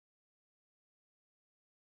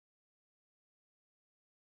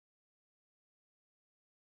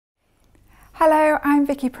Hello, I'm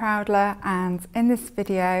Vicky Proudler, and in this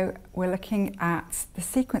video we're looking at the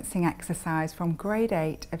sequencing exercise from grade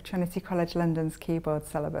 8 of Trinity College London's keyboard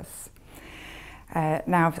syllabus.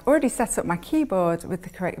 Now I've already set up my keyboard with the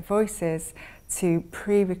correct voices to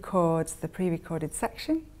pre-record the pre-recorded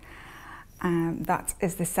section. That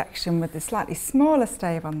is the section with the slightly smaller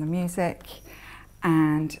stave on the music,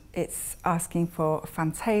 and it's asking for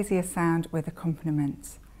Fantasia sound with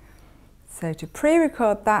accompaniment. So to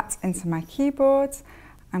pre-record that into my keyboard,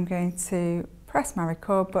 I'm going to press my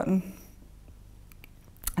record button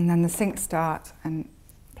and then the sync start and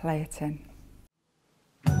play it in.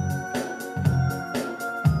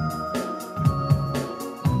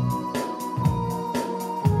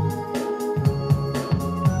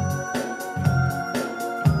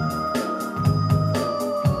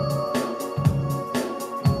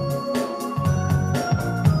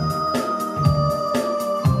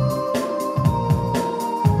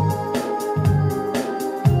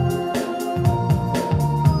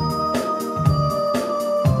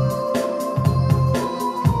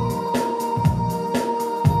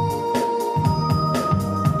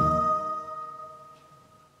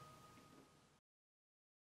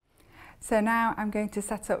 So now I'm going to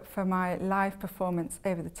set up for my live performance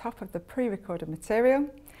over the top of the pre-recorded material,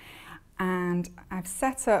 and I've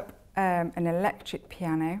set up an electric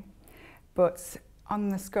piano, but on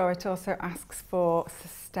the score it also asks for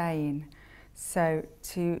sustain. So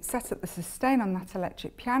to set up the sustain on that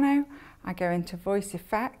electric piano, I go into voice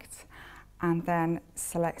effect and then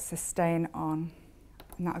select sustain on,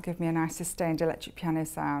 and that'll give me a nice sustained electric piano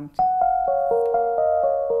sound.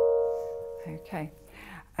 Okay.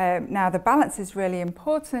 Now the balance is really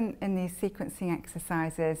important in these sequencing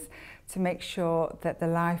exercises to make sure that the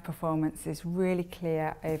live performance is really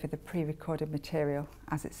clear over the pre-recorded material,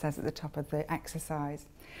 as it says at the top of the exercise.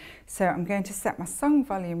 So I'm going to set my song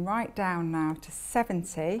volume right down now to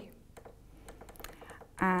 70,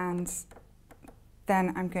 and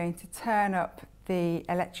then I'm going to turn up the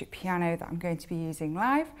electric piano that I'm going to be using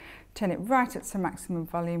live, turn it right up to maximum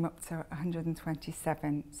volume up to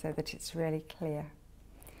 127 so that it's really clear.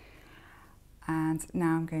 And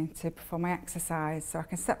now I'm going to perform my exercise, so I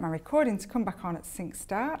can set my recording to come back on at sync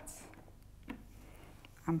start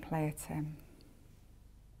and play it in.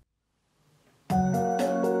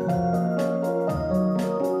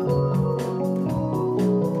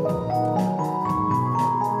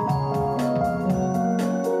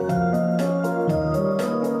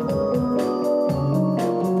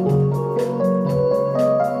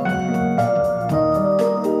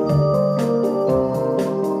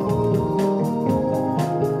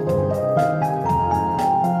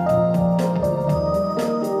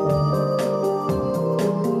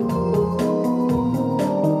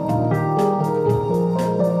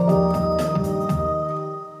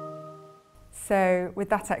 So with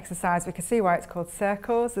that exercise, we can see why it's called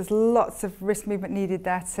circles. There's lots of wrist movement needed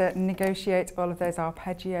there to negotiate all of those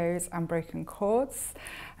arpeggios and broken chords.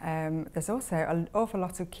 There's also an awful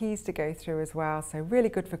lot of keys to go through as well, so really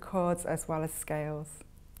good for chords as well as scales.